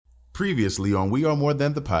Previously on We Are More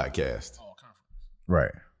Than the Podcast. Oh, conference. Right.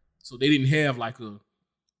 So they didn't have like a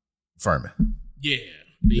Furman. Yeah,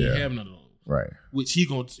 they didn't have none of those. Right. Which he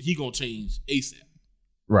gonna change ASAP.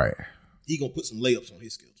 Right. He gonna put some layups on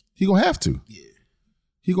his schedule. He gonna have to. Yeah.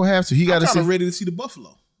 He gonna have to. He got to see. I'm ready to see the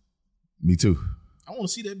Buffalo. Me too. I want to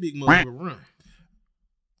see that big motherfucker run.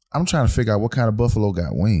 I'm trying to figure out what kind of Buffalo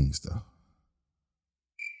got wings though.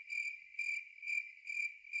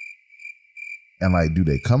 And like, do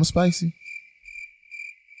they come spicy?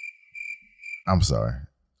 I'm sorry.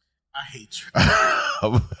 I hate you.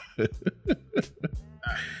 I hate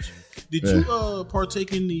you. Did you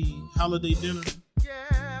partake in the holiday dinner?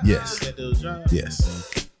 Yes. At the job?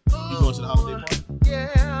 Yes. You going to the holiday party?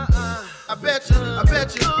 Yeah. I bet you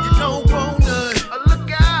don't want none. Look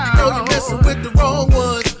out. You know you're messing with the wrong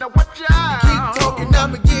ones. Now watch out. Keep talking,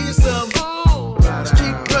 I'ma give you some. Just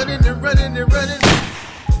keep running and running and running.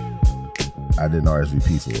 I didn't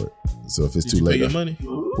RSVP for it. So if it's Did too you late. pay your money?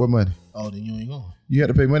 What money? Oh, then you ain't going. You had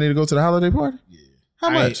to pay money to go to the holiday party? Yeah.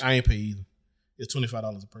 How much? I ain't pay either. It's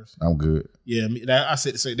 $25 a person. I'm good. Yeah, I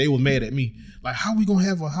said to say they were mad at me. Like, how we gonna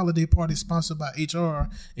have a holiday party sponsored by HR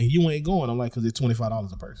and you ain't going? I'm like, because it's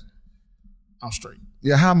 $25 a person. I'm straight.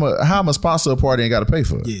 Yeah, how I'm a sponsor a party and got to pay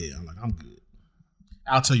for it? Yeah, I'm like, I'm good.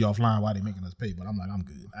 I'll tell you offline why they making us pay, but I'm like, I'm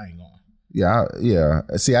good. I ain't going. Yeah.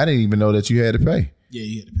 See, I didn't even know that you had to pay. Yeah,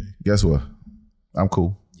 you had to pay. Guess what? I'm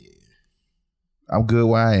cool. Yeah. I'm good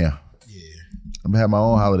where I am. Yeah. I'm gonna have my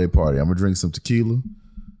own holiday party. I'm gonna drink some tequila,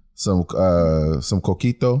 some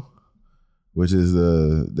coquito, which is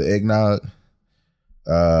the eggnog.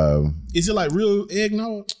 Is it like real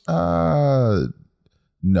eggnog?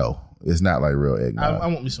 No, it's not like real eggnog. I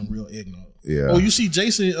want me some real eggnog. Yeah. Oh, you see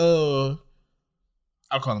Jason, I'll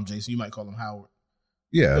call him Jason. You might call him Howard.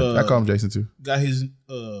 Yeah, I call him Jason too. Got his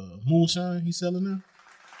moonshine he's selling now?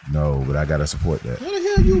 No, but I gotta support that. Where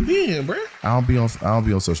the hell you been, bruh? I don't be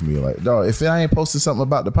on social media like dog. If I ain't posted something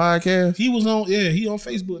about the podcast, he was on. Yeah, he on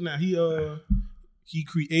Facebook now. He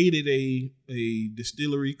created a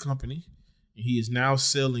distillery company, and he is now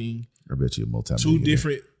selling. I bet you a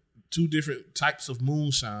two different types of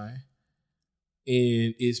moonshine,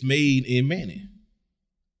 and it's made in Manning.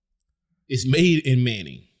 It's made in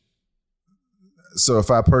Manning. So if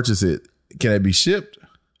I purchase it, can it be shipped?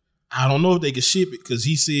 I don't know if they could ship it because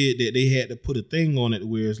he said that they had to put a thing on it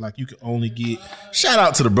where it's like you could only get. Shout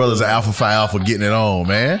out to the brothers of Alpha Phi Alpha getting it on,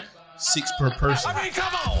 man. 6 per person. I mean,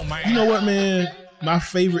 come on, man. You know what, man? My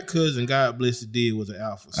favorite cousin, God bless the dead, was an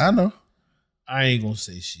Alpha. So I know. I ain't gonna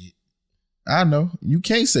say shit. I know. You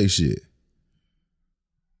can't say shit.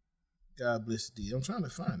 God bless the dead. I'm trying to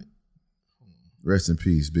find it. Rest in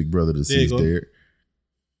peace, big brother deceased, Derek.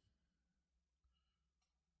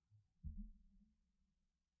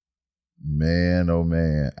 Man, oh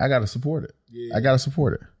man, I gotta support it. Yeah. I gotta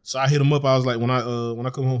support it. So I hit him up. I was like, when I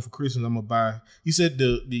come home for Christmas, I'm gonna buy. He said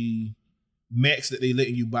the max that they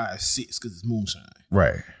letting you buy is 6 because it's moonshine.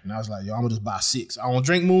 Right. And I was like, yo, I'm gonna just buy 6. I don't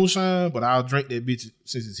drink moonshine, but I'll drink that bitch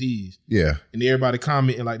since it's his. Yeah. And everybody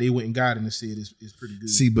commenting like they went and got it and said it's pretty good.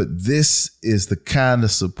 See, but this is the kind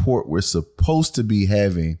of support we're supposed to be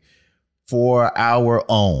having for our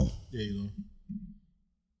own. There you go.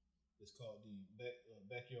 It's called the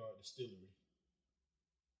Backyard Distillery.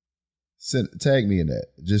 Tag me in that.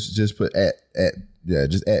 Just put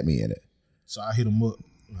just at me in it. So I hit him up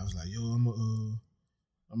and I was like, yo, I'm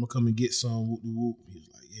gonna come and get some whoop de whoop. He was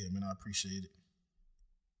like, yeah, man, I appreciate it.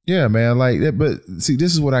 Yeah, man, like that. But see,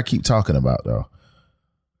 this is what I keep talking about, though.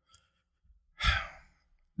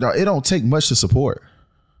 No, it don't take much to support.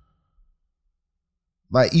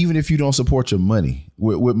 Like, even if you don't support your money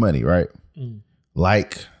with money, right? Mm.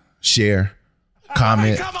 Like, share,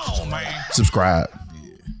 comment, come on, man. Subscribe. Yeah.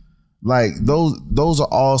 Like those are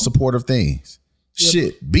all supportive things. Yeah,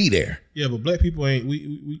 shit, be there. Yeah, but black people ain't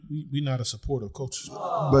we not a supportive culture.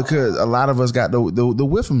 Because a lot of us got the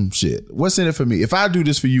whiffum shit. What's in it for me? If I do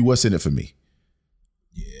this for you, what's in it for me?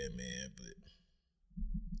 Yeah, man, but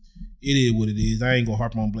it is what it is. I ain't gonna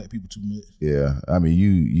harp on black people too much. Yeah, I mean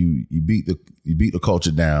you beat the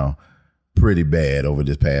culture down pretty bad over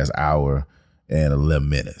this past hour and 11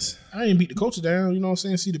 minutes. I ain't beat the culture down. You know what I'm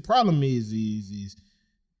saying? See, the problem is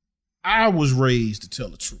I was raised to tell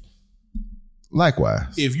the truth.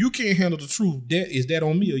 Likewise. If you can't handle the truth, is that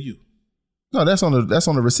on me or you? No, that's on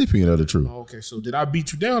the recipient of the truth. Oh, okay, so did I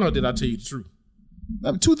beat you down or did I tell you the truth?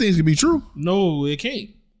 I mean, two things can be true. No, it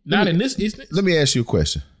can't. Not in this instance. Let me ask you a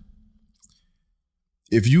question.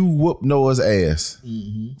 If you whoop Noah's ass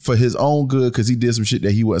for his own good because he did some shit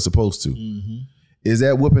that he wasn't supposed to, is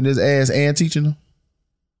that whooping his ass and teaching him?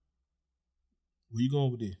 Where you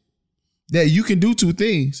going with this? Yeah, you can do two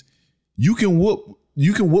things. You can whoop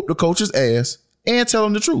whoop the coach's ass and tell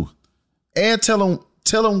them the truth. And tell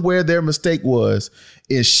them where their mistake was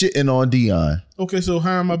in shitting on Dion. Okay, so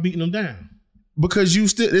how am I beating them down? Because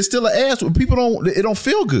it's still an ass. People it don't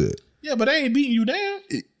feel good. Yeah, but they ain't beating you down.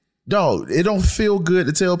 Dog, it don't feel good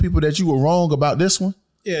to tell people that you were wrong about this one.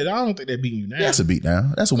 Yeah, I don't think they're beating you down. That's a beat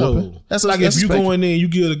down. That's a whooping. That's like if you go in there and you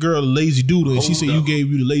give a girl a lazy doodle and she said you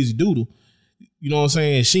gave you the lazy doodle, you know what I'm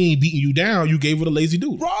saying? She ain't beating you down. You gave her the lazy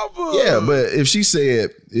doodle. Bravo. Yeah, but if she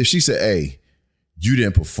said, hey, you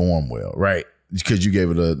didn't perform well, right? Because you gave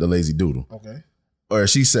her the lazy doodle. Okay. Or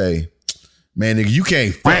she say, man, nigga, you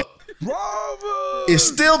can't fuck. Bravo. It's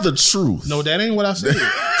still the truth. No, that ain't what I said.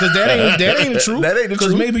 Because that ain't the truth. That ain't the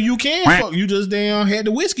truth. Because maybe you can fuck. You just damn had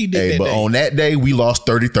the whiskey dick that but day. on that day, we lost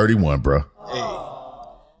 30-31, bro. Hey.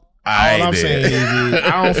 All I'm saying is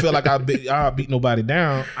I don't feel like I beat nobody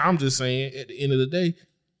down. I'm just saying at the end of the day,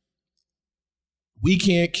 we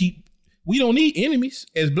don't need enemies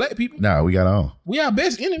as black people. Nah, we got on. We our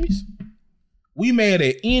best enemies. We mad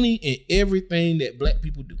at any and everything that black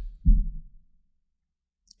people do.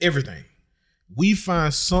 Everything. We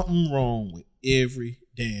find something wrong with every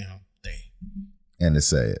damn thing. And it's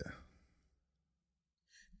sad.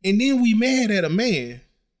 And then we mad at a man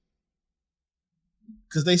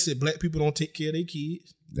because they said black people don't take care of their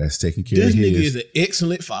kids. That's taking care of This his. nigga is an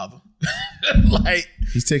excellent father. Like,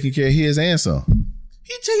 he's taking care of his and some.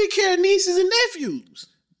 he taking care of nieces and nephews.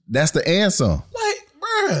 That's the and some. Like,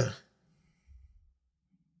 bruh.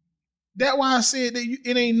 That's why I said that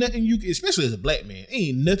it ain't nothing you can, especially as a black man,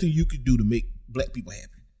 ain't nothing you could do to make black people happy.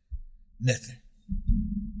 Nothing.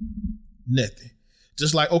 Nothing.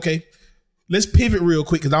 Just like, okay, let's pivot real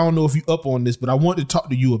quick because I don't know if you up on this, but I want to talk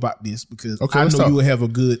to you about this because I know you will have a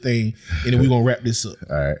good thing, and then we're going to wrap this up.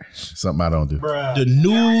 All right. Something I don't do. Bruh. The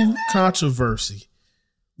new controversy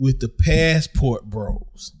with the passport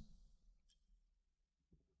bros.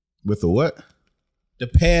 With the what? The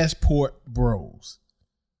passport bros.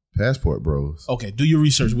 Passport bros. Okay, do your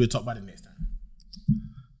research. We'll talk about it next time.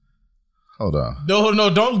 Hold on. No,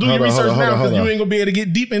 don't do your research now because you ain't gonna be able to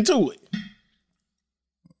get deep into it.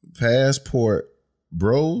 Passport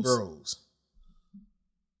bros? Bros.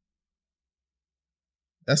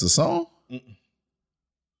 That's a song?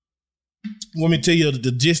 Want me to tell you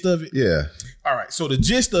the gist of it? Yeah. All right, so the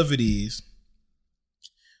gist of it is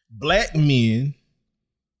black men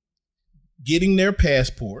getting their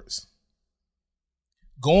passports,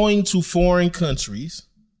 going to foreign countries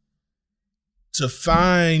to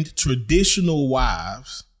find traditional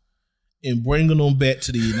wives and bringing them back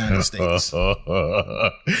to the United States.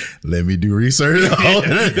 Let me do research.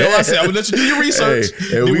 I said I would let you do your research.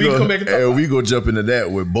 Hey, and we come back and we go jump into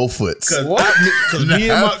that with both foots. Because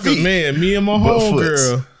me and my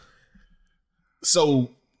homegirl. So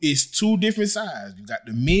it's two different sides. You got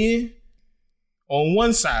the men on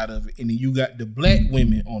one side of it, and then you got the black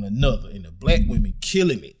women on another, and the black women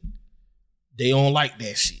killing it. They don't like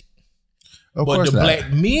that shit. But the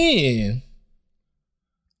black men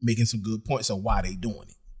making some good points of why they doing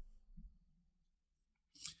it.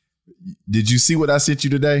 Did you see what I sent you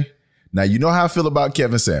today? Now, you know how I feel about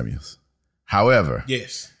Kevin Samuels. However,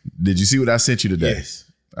 yes. Did you see what I sent you today?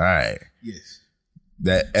 Yes. All right. Yes.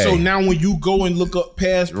 So now when you go and look up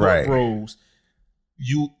passport bros,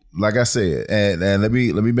 you... Like I said, and let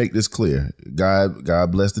me make this clear.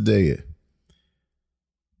 God bless the dead.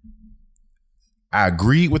 I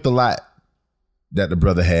agreed with a lot that the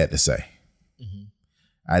brother had to say. Mm-hmm.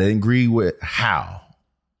 I didn't agree with how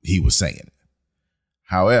he was saying it.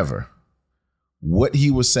 However, what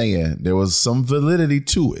he was saying, there was some validity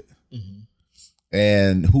to it. Mm-hmm.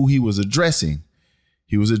 And who he was addressing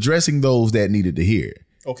those that needed to hear it.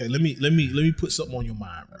 Okay, let me put something on your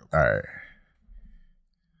mind, bro. All right.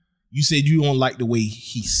 You said you don't like the way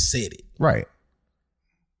he said it. Right.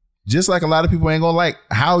 Just like a lot of people ain't gonna like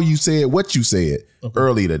how you said what you said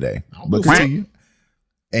earlier today. But continue.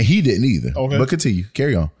 And he didn't either. Okay. But continue.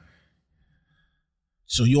 Carry on.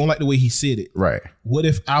 So you don't like the way he said it. Right. What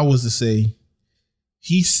if I was to say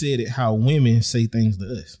he said it how women say things to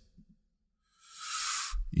us?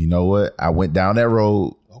 You know what? I went down that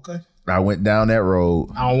road. Okay. I went down that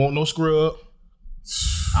road. I don't want no scrub.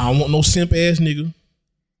 I don't want no simp ass nigga.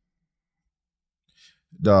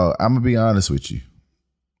 Dog, I'm gonna be honest with you.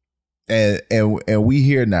 And we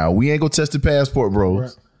here now. We ain't gonna touch the passport, bros.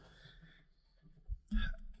 Right.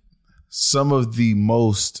 Some of the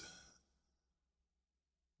most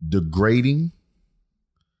degrading,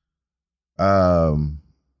 if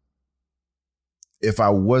I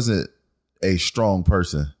wasn't a strong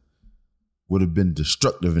person, would have been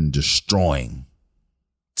destructive and destroying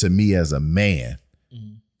to me as a man.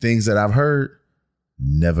 Mm-hmm. Things that I've heard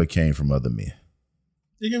never came from other men.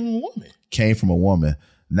 They came from a woman. Came from a woman.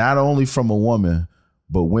 Not only from a woman,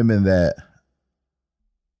 but women that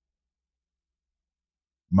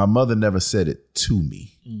my mother never said it to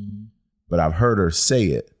me, but I've heard her say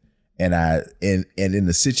it. And in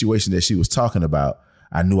the situation that she was talking about,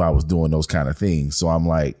 I knew I was doing those kind of things. So I'm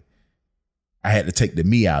like, I had to take the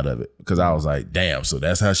me out of it because I was like, damn, so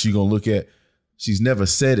that's how she gonna look at. She's never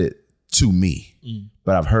said it to me,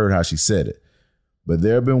 but I've heard how she said it. But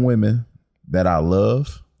there have been women that I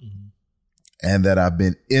love and that I've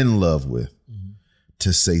been in love with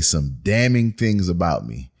to say some damning things about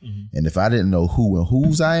me. And if I didn't know who and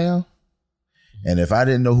whose I am, and if I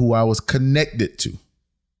didn't know who I was connected to,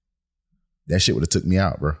 that shit would have took me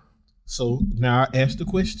out, bro. So now I ask the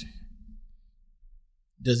question.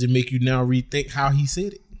 Does it make you now rethink how he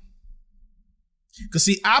said it? Because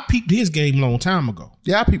see, I peeped his game a long time ago.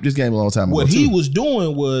 Yeah, I peeped this game a long time ago. What he was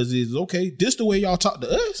doing is okay, this the way y'all talk to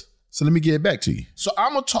us. So let me get it back to you. So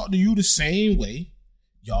I'm going to talk to you the same way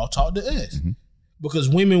y'all talk to us. Because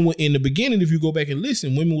women were in the beginning, if you go back and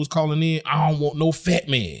listen, women was calling in, I don't want no fat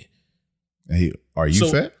man. Are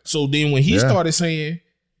you fat? So then when he started saying,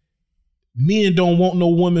 men don't want no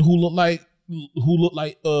woman who look like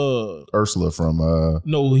Ursula from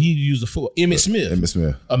no, he used Emmett Smith. Emmett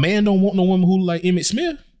Smith. A man don't want no woman who look like Emmett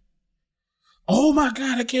Smith. Oh my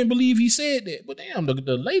God, I can't believe he said that. But damn,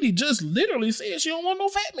 the lady just literally said she don't want no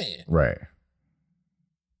fat man. Right.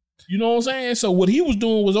 You know what I'm saying? So what he was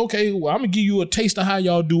doing was, okay, well, I'm gonna give you a taste of how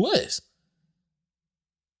y'all do us.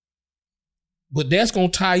 But that's gonna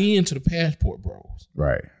tie into the Passport Bros.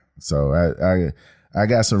 Right. So I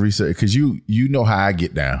got some research because you know how I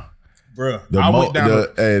get down. Bruh,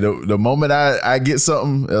 the moment I get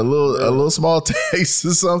something, a little small taste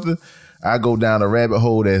or something, I go down a rabbit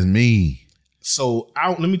hole that's me. So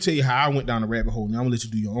let me tell you how I went down the rabbit hole. Now I'm gonna let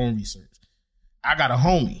you do your own research. I got a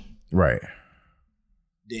homie. Right.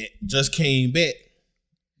 That just came back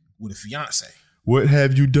with a fiance. What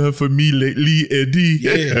have you done for me lately, Eddie?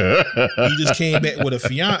 Yeah. He just came back with a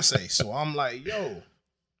fiance. So I'm like, yo,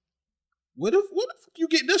 where the fuck you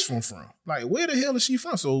get this from? Like, where the hell is she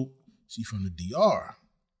from? So she from the DR.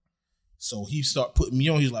 So he start putting me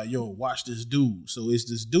on. He's like, yo, watch this dude. So it's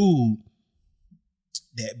this dude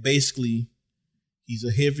that basically he's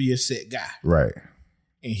a heavier set guy. Right.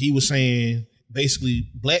 And he was saying basically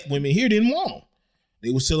black women here didn't want him. They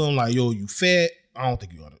was telling him like, yo, you fat. I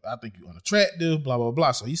think you unattractive, blah, blah,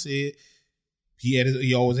 blah. So he said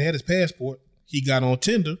he always had his passport. He got on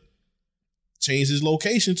Tinder, changed his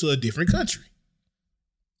location to a different country.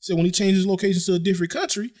 So when he changed his location to a different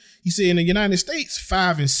country, he said in the United States,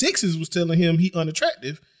 5 and 6s was telling him he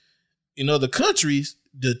unattractive. In other countries,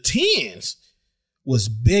 the 10s was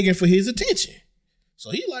begging for his attention. So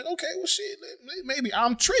he like, okay, well shit, maybe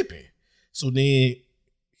I'm tripping. So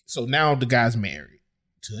now the guy's married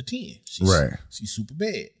to a 10. She's super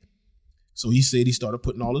bad. So he said he started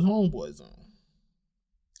putting all his homeboys on.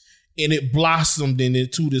 And it blossomed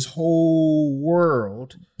into this whole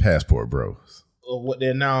world. Passport Bros. Of what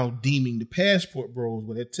they're now deeming the Passport Bros,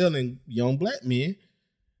 where they're telling young black men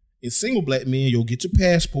and single black men, you'll get your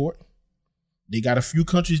passport. They got a few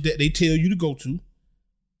countries that they tell you to go to.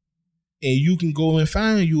 And you can go and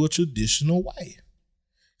find you a traditional wife.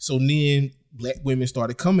 So then black women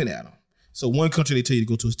started coming at them. So one country they tell you to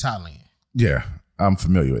go to is Thailand. Yeah, I'm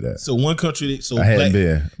familiar with that. So one country, I hadn't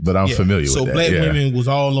been, but I'm familiar with that. So black women was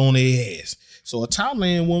all on their ass. So a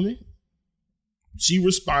Thailand woman, she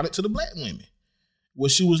responded to the black women. Well,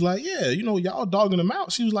 she was like, yeah, y'all dogging them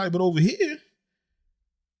out. She was like, but over here,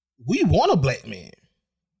 we want a black man,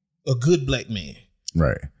 a good black man.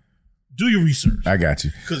 Right. Do your research. I got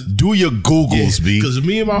you. Do your Googles, B. Because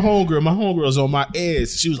me and my homegirl's on my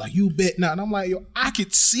ass. She was like, you bet not. And I'm like, yo, I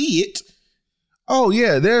could see it. Oh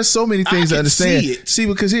yeah, there's so many things to understand. See,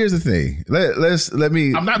 because here's the thing. Let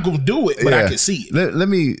me. I'm not gonna do it, but I can see it. Let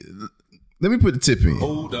me put the tip in.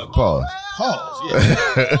 Hold up. Pause.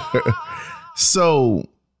 Yeah. So,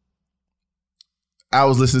 I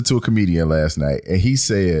was listening to a comedian last night, and he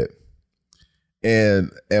said,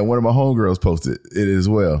 and one of my homegirls posted it as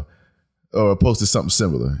well, or posted something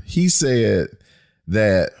similar. He said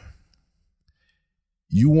that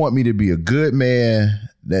you want me to be a good man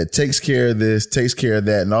that takes care of this, takes care of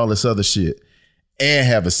that, and all this other shit, and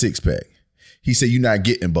have a 6-pack. He said, you're not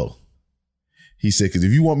getting both. He said, because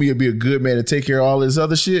if you want me to be a good man and take care of all this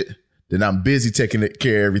other shit, then I'm busy taking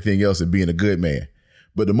care of everything else and being a good man.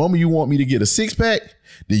 But the moment you want me to get a 6-pack,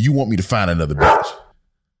 then you want me to find another bitch.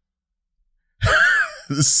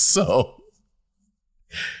 So,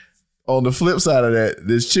 on the flip side of that,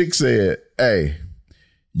 this chick said, hey,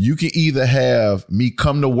 you can either have me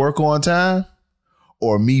come to work on time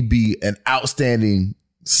or me be an outstanding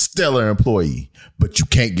stellar employee, but you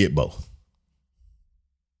can't get both.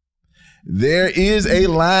 There is a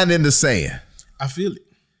line in the sand. I feel it.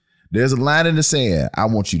 There's a line in the sand. I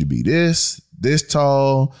want you to be this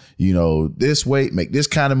tall, this weight, make this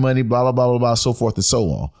kind of money, blah, blah, blah, blah, blah, so forth and so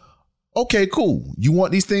on. Okay, cool. You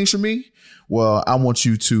want these things from me? Well, I want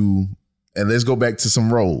you to, and let's go back to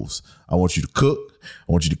some roles. I want you to cook.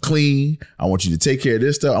 I want you to clean. I want you to take care of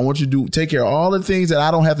this stuff. I want you to take care of all the things that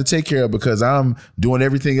I don't have to take care of because I'm doing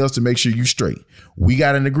everything else to make sure you straight. We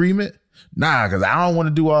got an agreement? Nah, because I don't want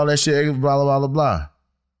to do all that shit, blah, blah, blah, blah, blah.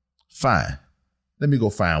 Fine. Let me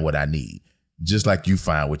go find what I need. Just like you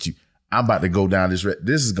find what you... I'm about to go down this...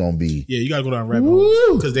 This is going to be... Yeah, you got to go down rabbit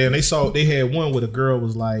hole. Because then they had one where the girl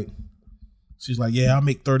was like... She's like, yeah, I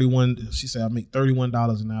make 31... She said, I make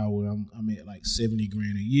 $31 an hour. I'm at like 70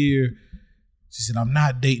 grand a year. She said, I'm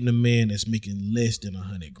not dating a man that's making less than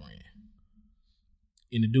 100 grand.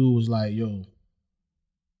 And the dude was like, yo,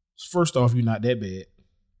 first off, you're not that bad.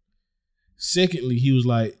 Secondly, he was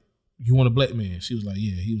like, you want a black man? She was like,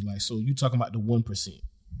 yeah. He was like, so you talking about the 1%.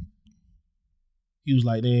 He was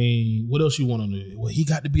like, dang, what else you want on the... Well, he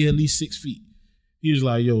got to be at least 6 feet. He was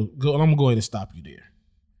like, yo, I'm going to go ahead and stop you there.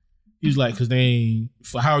 He was like, because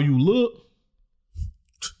for how you look...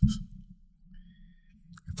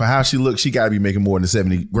 For how she looks, she got to be making more than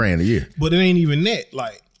 70 grand a year. But it ain't even that.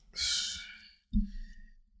 Like,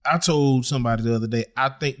 I told somebody the other day, I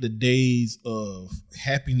think the days of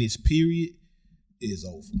happiness, period, is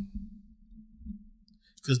over.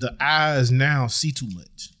 Because the eyes now see too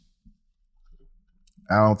much.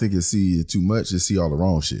 I don't think it see too much. It see all the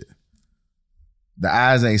wrong shit. The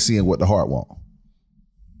eyes ain't seeing what the heart want.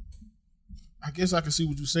 I guess I can see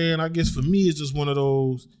what you're saying. I guess for me, it's just one of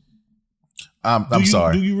those... I'm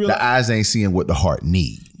sorry. Do you realize, the eyes ain't seeing what the heart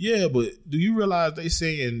need. Yeah, but do you realize they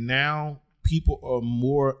saying now people are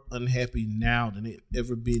more unhappy now than they've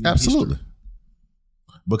ever been? Absolutely.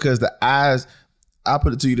 Because the eyes, I'll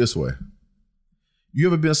put it to you this way. You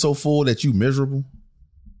ever been so full that you miserable?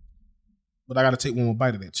 But I got to take one more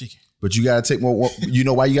bite of that chicken. But you got to take one. You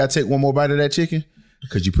know why you got to take one more bite of that chicken?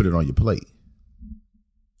 Because you put it on your plate.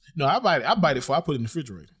 No, I bite it before I put it in the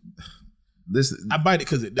refrigerator. I bite it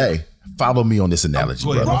because it does. Hey, follow me on this analogy,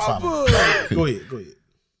 go ahead, brother. Go ahead.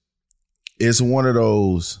 It's one of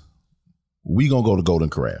those, we going to go to Golden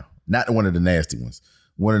Corral. Not one of the nasty ones.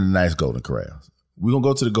 One of the nice Golden Corrals. We're going to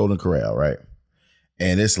go to the Golden Corral, right?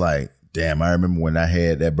 And it's like, damn, I remember when I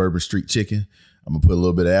had that Bourbon Street chicken. I'm going to put a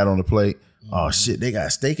little bit of that on the plate. Oh, shit, they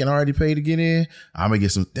got steak and already paid to get in. I'm going to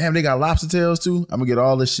get some, damn, they got lobster tails too. I'm going to get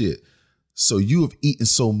all this shit. So you have eaten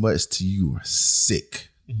so much till you are sick.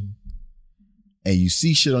 Mm-hmm. And you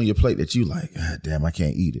see shit on your plate that you like, God damn, I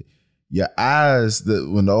can't eat it. Your eyes,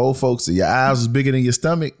 when the old folks say your eyes was bigger than your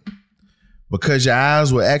stomach, because your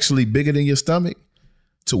eyes were actually bigger than your stomach,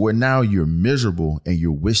 to where now you're miserable and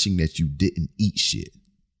you're wishing that you didn't eat shit.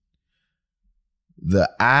 The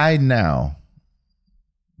eye now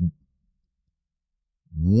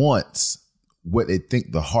wants what they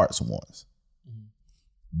think the heart wants,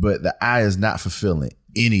 but the eye is not fulfilling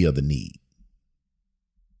any of the need.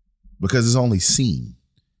 Because it's only seen.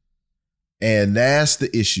 And that's the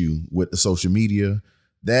issue with the social media.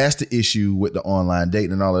 That's the issue with the online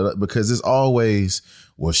dating and all of that. Because it's always,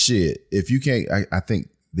 well, shit, if you can't, I think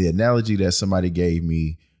the analogy that somebody gave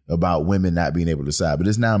me about women not being able to decide, but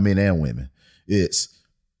it's now men and women. It's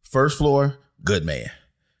first floor, good man.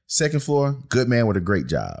 Second floor, good man with a great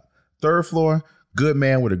job. Third floor, good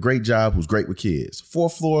man with a great job who's great with kids.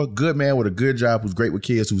 Fourth floor, good man with a good job who's great with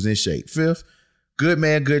kids who's in shape. Fifth, good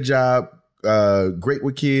man, good job, great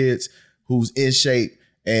with kids, who's in shape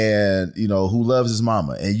and, who loves his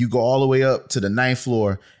mama. And you go all the way up to the 9th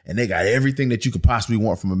floor and they got everything that you could possibly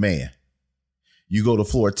want from a man. You go to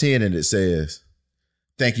floor 10 and it says,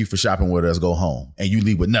 thank you for shopping with us, go home. And you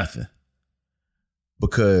leave with nothing.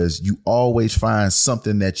 Because you always find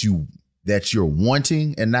something that you're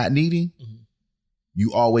wanting and not needing. Mm-hmm.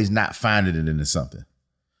 You always not finding it into something.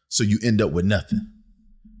 So you end up with nothing.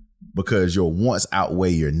 Because your wants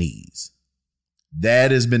outweigh your needs.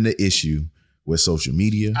 That has been the issue with social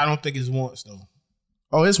media. I don't think it's wants though.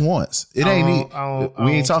 Oh, it's wants. It ain't.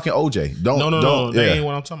 We ain't talking OJ. No. That ain't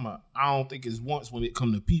what I'm talking about. I don't think it's wants when it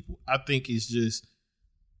comes to people. I think it's just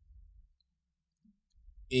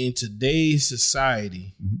in today's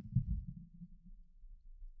society. Mm-hmm.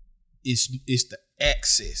 It's the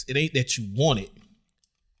access. It ain't that you want it.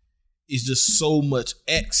 It's just so much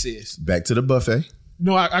access. Back to the buffet.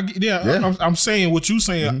 No, I'm saying what you're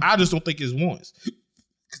saying. Mm-hmm. I just don't think it's wants.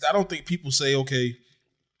 Because I don't think people say, okay,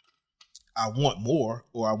 I want more,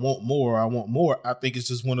 or I want more, or I want more. I think it's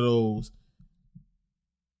just one of those.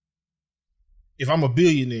 if I'm a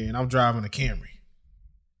billionaire and I'm driving a Camry,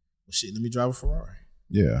 well, shit, let me drive a Ferrari.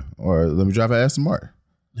 Yeah, or let me drive an Aston Martin.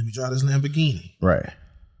 Let me drive this Lamborghini. Right.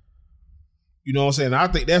 You know what I'm saying? I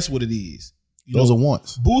think that's what it is. Those are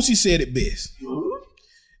wants. Boosie said it best.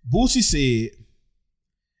 Boosie said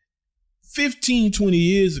 15, 20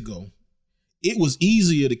 years ago, it was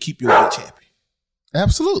easier to keep your bitch happy.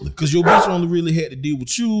 Absolutely. Because your bitch only really had to deal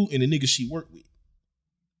with you and the niggas she worked with.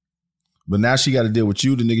 But now she got to deal with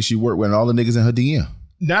you, the niggas she worked with, and all the niggas in her DM.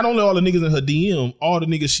 Not only all the niggas in her DM, all the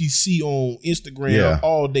niggas she see on Instagram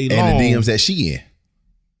all day long. And the DMs that she in.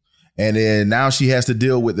 And then now she has to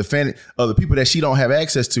deal with the the people that she don't have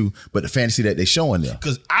access to, but the fantasy that they showing them.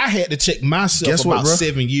 Because I had to check myself about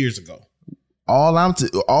 7 years ago.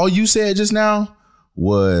 All you said just now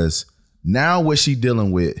was now what she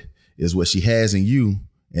dealing with is what she has in you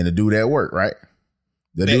and the dude at work, right?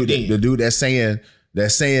 The dude that's saying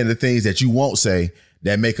the things that you won't say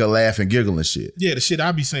that make her laugh and giggle and shit. Yeah, the shit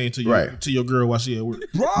I be saying to your girl while she at work.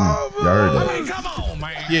 Y'all heard that? Come on,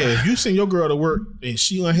 man. Yeah, if you send your girl to work and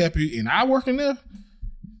she unhappy and I working there,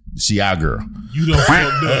 she our girl. You done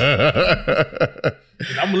fucked up.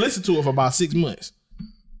 And I'm gonna listen to her for about 6 months.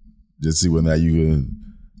 Just see whether you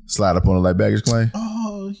can slide up on her like baggage claim.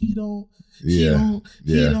 Oh, he don't. Yeah.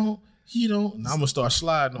 He don't. And I'm gonna start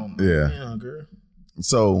sliding on her. Yeah. Damn, girl.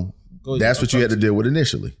 So that's what you had to deal with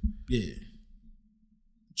initially. Yeah.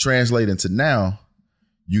 Translating to now,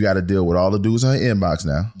 you got to deal with all the dudes in her inbox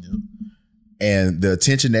now. Yep. And the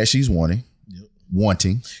attention that she's wanting.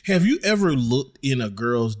 Have you ever looked in a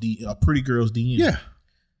pretty girl's DM? Yeah.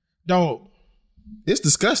 Dog. It's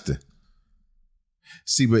disgusting.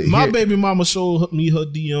 See, but my baby mama showed me her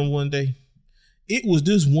DM one day. It was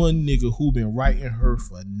this one nigga who been writing her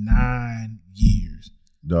for 9 years.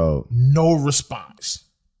 Dog. No response.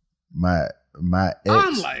 My ex.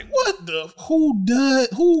 I'm like, what the?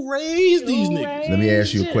 Who raised these niggas? Let me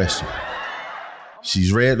ask you a question.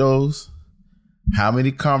 She's read those. How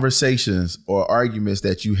many conversations or arguments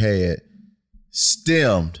that you had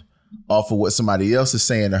stemmed off of what somebody else is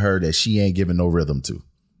saying to her that she ain't giving no rhythm to?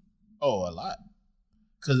 Oh, a lot.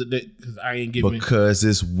 Because I ain't giving. Because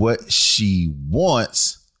it's what she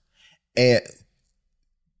wants. And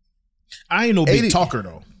I ain't no big talker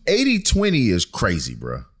though. 80-20 is crazy,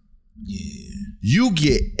 bro. Yeah. You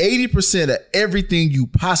get 80% of everything you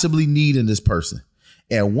possibly need in this person.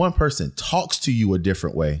 And one person talks to you a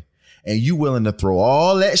different way. And you willing to throw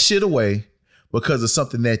all that shit away because of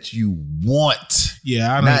something that you want.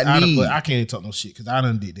 Yeah, I can't talk no shit because I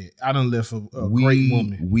done did that. I done left a great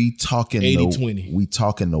woman. We talking 80-20. We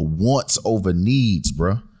talking the wants over needs,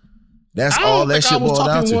 bro. That's all that shit boiled down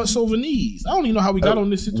to. I was talking wants over needs. I don't even know how we got on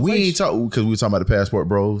this situation. We ain't talking because we were talking about the passport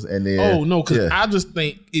bros, and then I just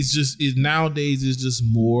think nowadays it's just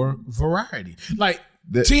more variety. Like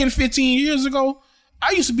 10, 15 years ago,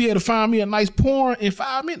 I used to be able to find me a nice porn in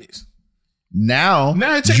 5 minutes. Now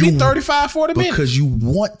it takes me 35, 40 minutes. Because you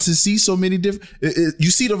want to see so many different...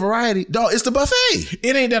 You see the variety. Dog, it's the buffet.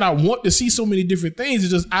 It ain't that I want to see so many different things.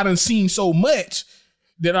 It's just I done seen so much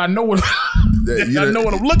that I know what I know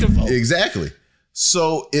what I'm looking for. Exactly.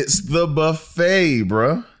 So it's the buffet,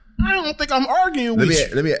 bro. I don't think I'm arguing with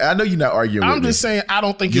you. I know you're not arguing with me. I'm just saying I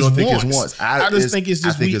don't think you it's don't wants. think it's wants. I just think it's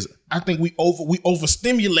just I think we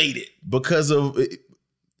overstimulate it. Because of...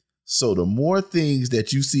 So the more things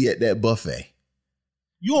that you see at that buffet,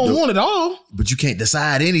 you don't want it all, but you can't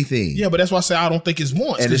decide anything. Yeah, but that's why I say I don't think it's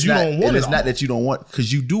wants because you don't want it all. And it's not that you don't want,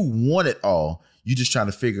 because you do want it all. You just trying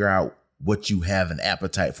to figure out what you have an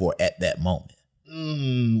appetite for at that moment.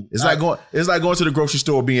 It's like going to the grocery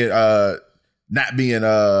store being not being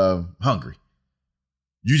hungry.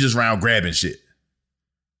 You just round grabbing shit.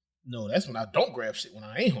 No, that's when I don't grab shit when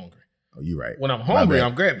I ain't hungry. Oh, you right. When I'm hungry,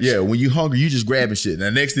 I'm grabbing shit. Yeah, when you hungry, you just grabbing shit. And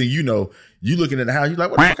the next thing you know, you looking at the house, you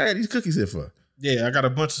like, what the fuck I got these cookies here for? Yeah, I got a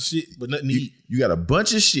bunch of shit, but nothing to eat. You got a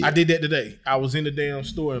bunch of shit. I did that today. I was in the damn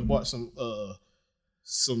store and bought some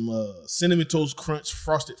Cinnamon Toast Crunch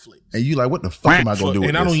Frosted Flakes. And you like, what the fuck am I going to do with this?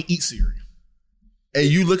 And I don't even eat cereal. And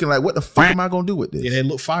you looking like, what the fuck am I going to do with this? Yeah, they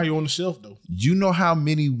look fire on the shelf, though. You know how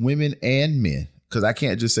many women and men, because I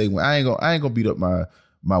can't just say, I ain't gonna beat up my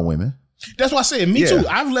women. That's why I said, me too.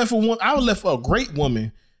 I was left for a great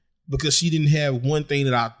woman because she didn't have one thing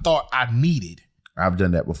that I thought I needed. I've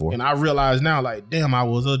done that before. And I realize now, like, damn, I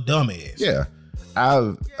was a dumbass. Yeah.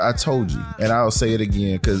 I told you, and I'll say it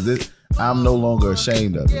again, because I'm no longer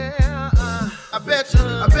ashamed of it. Yeah, I bet you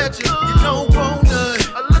don't want none.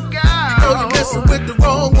 Look out. You know you're messing with the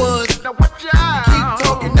wrong ones. Now watch out. Keep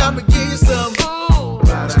talking, I'ma give you some.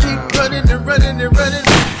 Just keep running and running and running.